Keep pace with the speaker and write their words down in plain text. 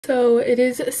So it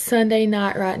is Sunday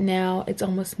night right now. It's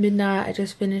almost midnight. I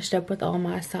just finished up with all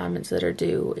my assignments that are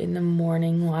due in the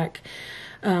morning, like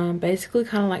basically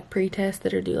kind of like pre-tests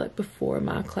that are due like before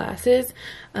my classes.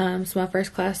 So my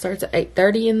first class starts at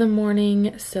 8:30 in the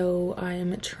morning, so I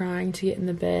am trying to get in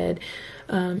the bed,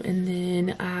 and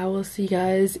then I will see you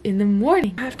guys in the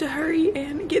morning. I have to hurry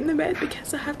and get in the bed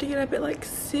because I have to get up at like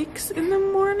 6 in the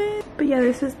morning. But yeah,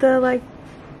 this is the like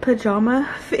pajama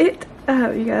fit.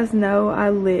 You guys know I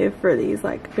live for these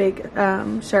like big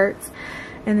shirts,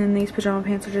 and then these pajama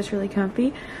pants are just really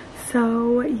comfy.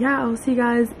 So yeah, I'll see you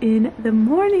guys in the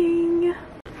morning.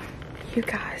 You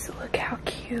guys, look how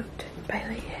cute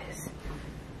Baylee is.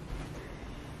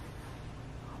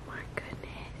 Oh my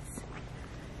goodness.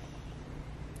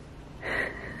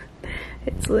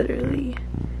 It's literally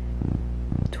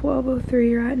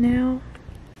 12:03 right now.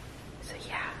 So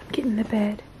yeah, I'm getting in the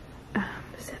bed.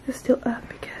 Seth is still up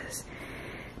because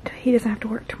he doesn't have to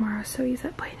work tomorrow, so he's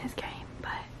up playing his game.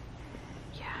 But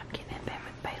yeah, I'm getting in bed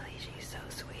with Baylee. She's so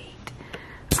sweet.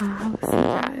 I'll see you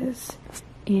guys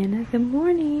in the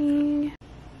morning.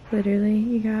 Literally,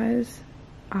 you guys,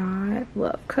 I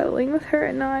love cuddling with her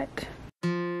at night.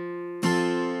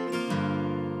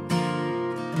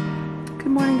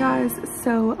 Good morning, guys.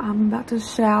 So I'm about to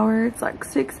shower. It's like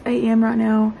 6 a.m. right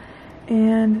now,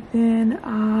 and then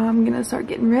I'm gonna start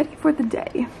getting ready for the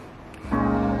day.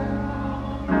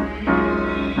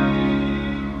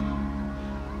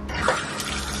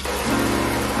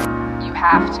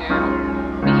 Have to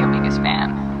be your biggest fan,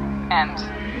 and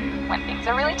when things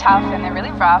are really tough and they're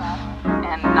really rough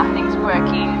and nothing's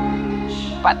working,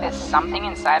 but there's something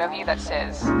inside of you that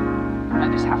says I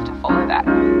just have to follow that,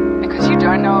 because you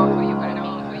don't know who you're going to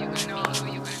meet, who you're going to meet,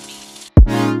 who you're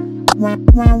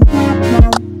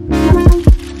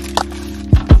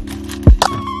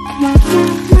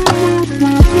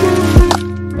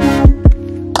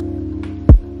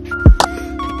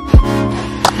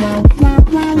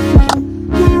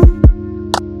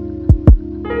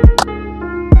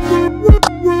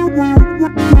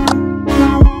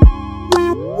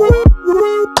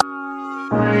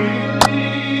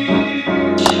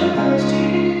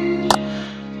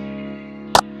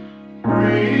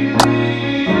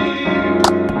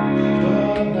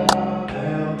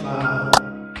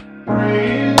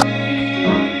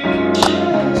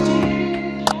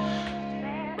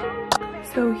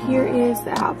So here is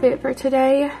the outfit for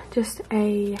today. Just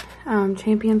a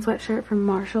Champion sweatshirt from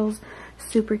Marshall's,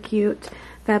 super cute.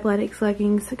 Fabletics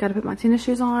leggings. Got to put my tennis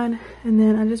shoes on, and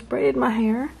then I just braided my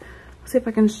hair. Let's see if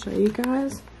I can show you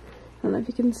guys. I don't know if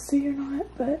you can see or not,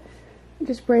 but I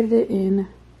just braided it in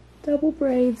double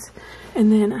braids,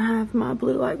 and then I have my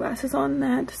blue light glasses on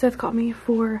that Seth got me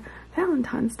for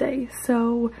Valentine's Day.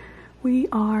 So we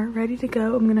are ready to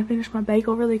go. I'm gonna finish my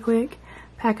bagel really quick,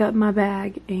 pack up my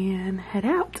bag, and head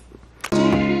out.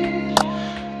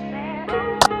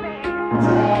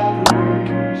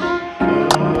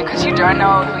 Because you don't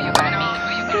know who you're going to meet,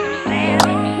 who you're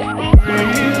going to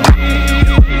meet.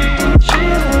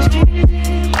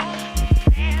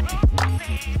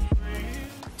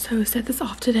 So Seth is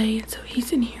off today, so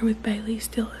he's in here with Baylee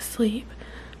still asleep.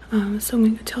 So I'm gonna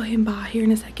go tell him bye here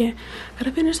in a second.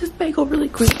 Gotta finish this bagel really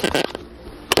quick.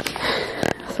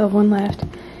 So one left,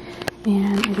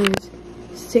 and it is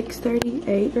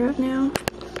 6:38 right now.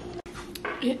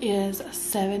 It is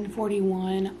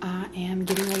 7:41. I am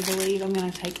getting ready to leave. I'm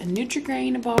gonna take a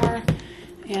Nutri-Grain bar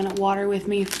and water with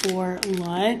me for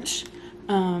lunch.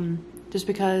 Just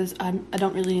because I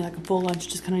don't really need like a full lunch,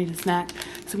 just kind of need a snack.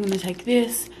 So I'm gonna take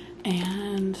this,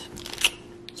 and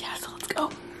yeah, so let's go.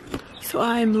 So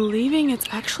I'm leaving. It's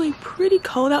actually pretty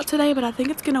cold out today, but I think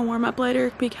it's gonna warm up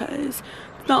later because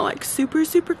it's not like super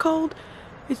cold.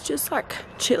 It's just like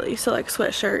chilly, so like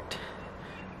sweatshirt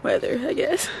weather, I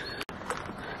guess.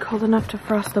 Cold enough to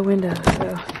frost the window,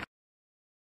 so.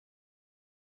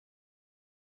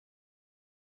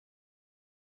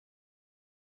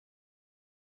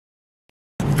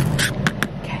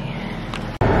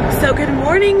 So good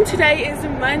morning. Today is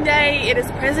Monday. It is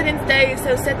President's Day,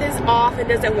 so Seth is off and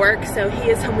doesn't work, so he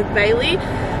is home with Baylee.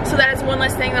 So that is one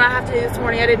less thing that I have to do this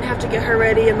morning. I didn't have to get her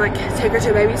ready and like take her to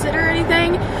a babysitter or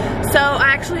anything. So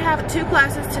I actually have 2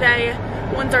 classes today.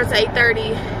 One starts at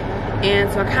 8:30,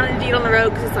 and so I kind of need to get on the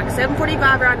road because it's like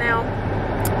 7:45 right now.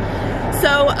 So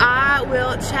I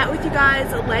will chat with you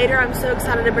guys later. I'm so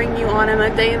excited to bring you on a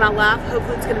day in my life.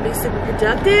 Hopefully it's going to be super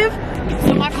productive.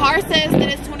 So my car says that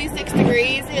it's 26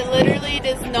 degrees. It literally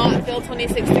does not feel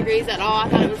 26 degrees at all. I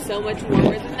thought it was so much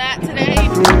warmer than that today.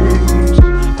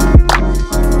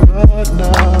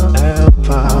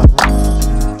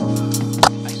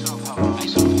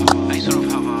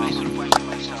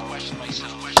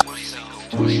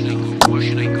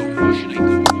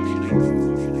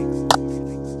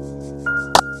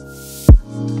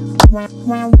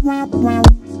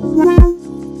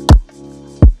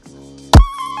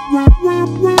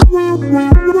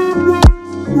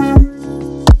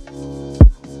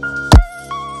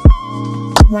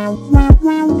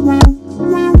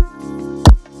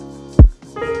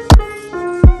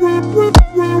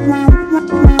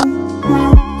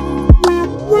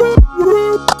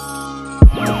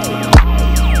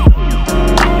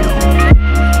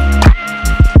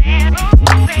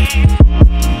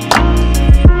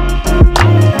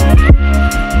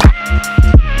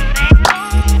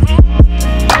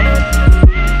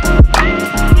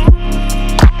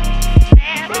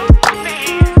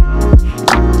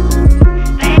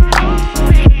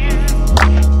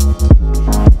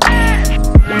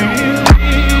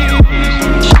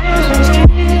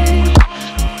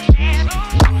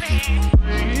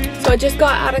 I just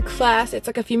got out of class. It's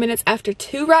like a few minutes after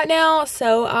 2 right now,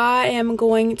 so I am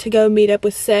going to go meet up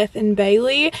with Seth and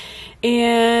Baylee.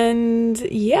 And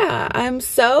yeah, I'm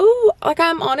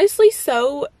honestly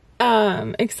so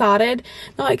excited.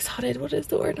 Not excited, what is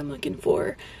the word I'm looking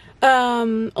for?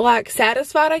 Like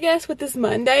satisfied, I guess, with this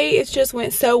Monday. It's just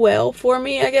went so well for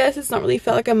me, I guess. It's not really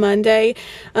felt like a Monday.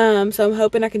 So I'm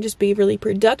hoping I can just be really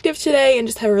productive today and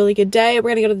just have a really good day. We're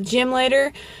gonna go to the gym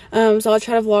later. So I'll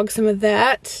try to vlog some of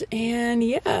that. And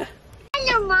yeah.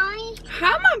 Hello, Mommy.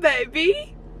 Hi, my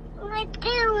baby. What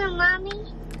doing,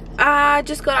 Mommy? I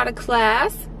just got out of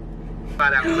class.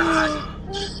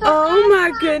 Oh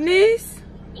my goodness.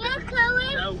 You're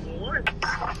coming?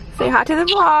 Say hi to the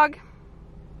vlog.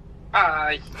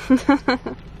 Hi.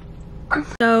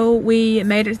 So we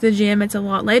made it to the gym. It's a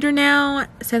lot later now.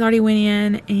 Seth already went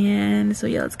in, and so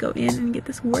yeah, let's go in and get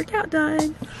this workout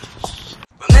done.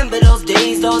 Remember those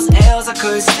days, those L's, I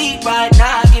couldn't sleep right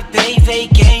now. I get paid,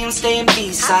 vacay, I'm staying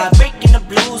B-side. Breaking the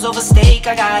blues over steak,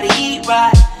 I gotta eat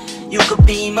right. You could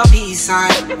be my peace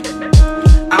sign.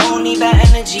 I don't need that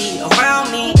energy around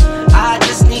me. I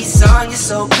just need sun, you're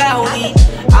so cloudy.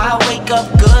 I wake up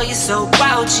good, you're so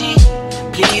grouchy.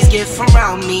 Please get from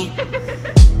around me.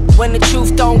 When the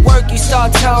truth don't work, you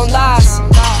start telling lies.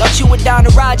 Thought you were down to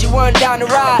ride, you weren't down to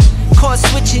ride. Caught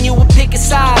switching, you were picking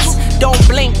sides. Don't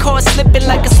blink, caught slipping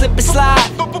like a slip and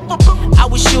slide. I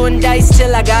was shooting dice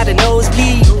till I got a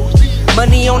nosebleed.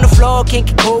 Money on the floor, can't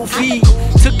get cold feet.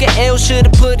 Took an L,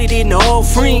 should've put it in the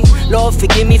offering. Lord,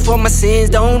 forgive me for my sins,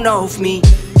 don't know of me.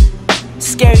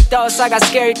 Scary thoughts, I got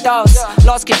scary thoughts.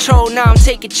 Lost control, now I'm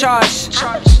taking charge.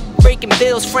 Breaking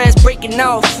bills, friends breaking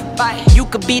off. You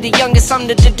could be the youngest, I'm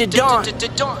the dawn.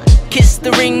 Kiss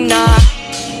the ring, nah.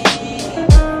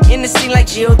 In the scene like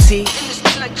GOT.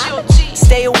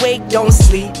 Stay awake, don't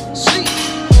sleep.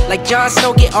 Like Jon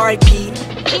Snow, get R.I.P.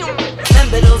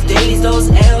 Remember those days, those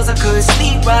L's, I couldn't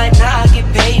sleep right now. I get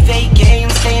paid, vacay, I'm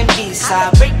staying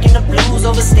B-side. Breaking the blues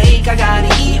over steak, I gotta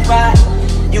eat right.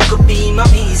 You could be my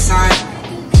peace sign.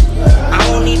 I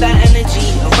don't need that energy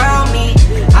around me.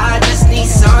 I just need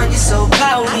sun, you're so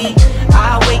cloudy.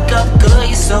 I wake up good,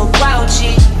 you're so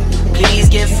grouchy. Please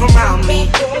get from around me.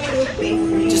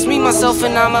 Just me, myself,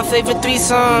 and I'm my favorite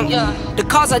threesome. The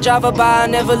cars I drive by, I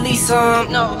never lease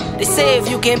them. They say if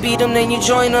you can't beat them, then you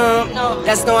join them.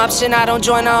 That's no option, I don't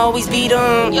join, I always beat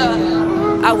them.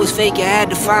 I was fake, you had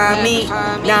to find me.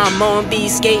 Now I'm on B,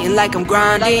 skating like I'm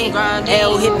grinding.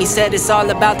 L hit me, said it's all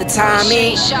about the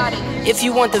timing. If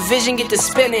you want the vision, get to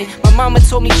spinning. My mama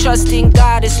told me trust in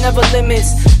God, it's never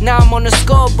limits. Now I'm on the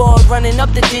scoreboard, running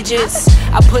up the digits.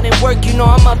 I put in work, you know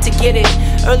I'm up to get it.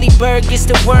 Early bird gets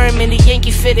the worm and the Yankee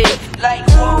fitted. Like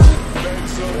whoa.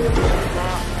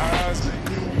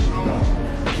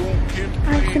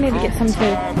 I actually need to get some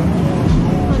too.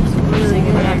 Looks really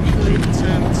good actually.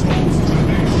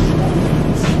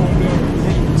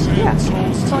 Yeah,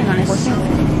 it's going on it working.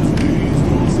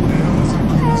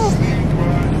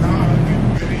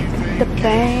 The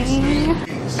bang.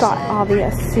 Got all the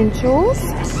essentials.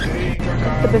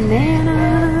 The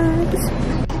bananas.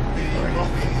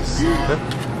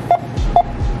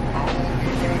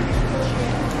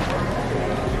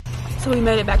 So we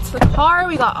made it back to the car.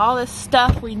 We got all this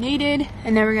stuff we needed,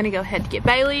 and then we're gonna go ahead to get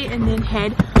Baylee and then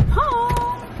head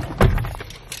home.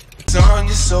 Sun,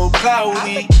 you're so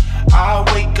cloudy. I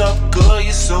wake up good,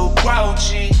 you're so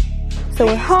grouchy. So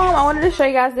we're home. I wanted to show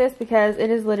you guys this because it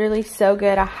is literally so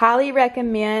good. I highly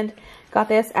recommend. Got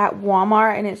this at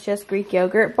Walmart, and it's just Greek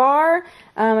yogurt bar.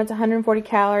 It's 140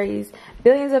 calories,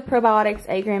 billions of probiotics,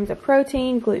 8 grams of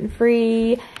protein,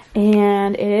 gluten-free,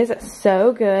 and it is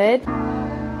so good.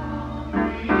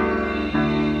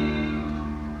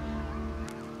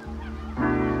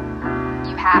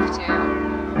 You have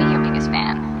to be your biggest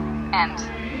fan. And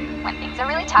when things are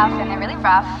really tough and they're really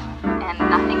rough and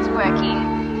nothing's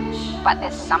working, but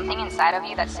there's something inside of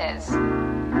you that says,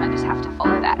 I just have to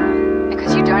follow that.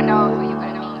 Because you don't know who you're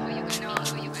going to be, who you're going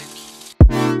to be, who you're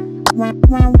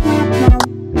going to be.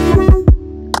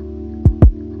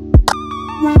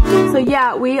 So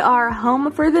yeah, we are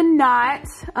home for the night.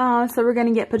 So we're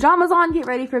gonna get pajamas on, get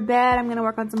ready for bed. I'm gonna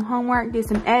work on some homework, do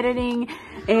some editing,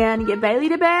 and get Baylee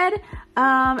to bed.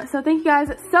 So thank you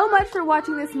guys so much for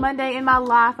watching this Monday in my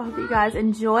life. I hope you guys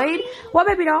enjoyed. What,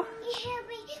 baby doll?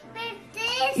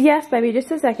 Yes, baby,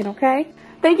 just a second, okay?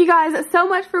 Thank you guys so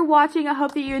much for watching. I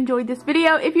hope that you enjoyed this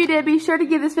video. If you did, be sure to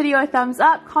give this video a thumbs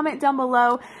up, comment down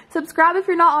below, subscribe if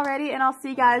you're not already, and I'll see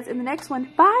you guys in the next one.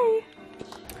 Bye!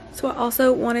 So I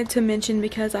also wanted to mention,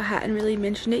 because I hadn't really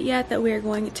mentioned it yet, that we are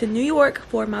going to New York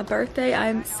for my birthday.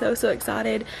 I'm so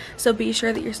excited. So be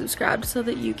sure that you're subscribed so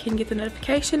that you can get the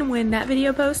notification when that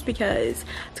video posts, because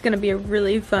it's going to be a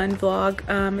really fun vlog.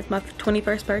 It's my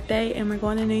 21st birthday and we're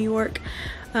going to New York.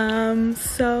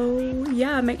 So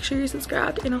yeah, make sure you're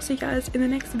subscribed and I'll see you guys in the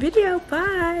next video.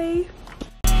 Bye!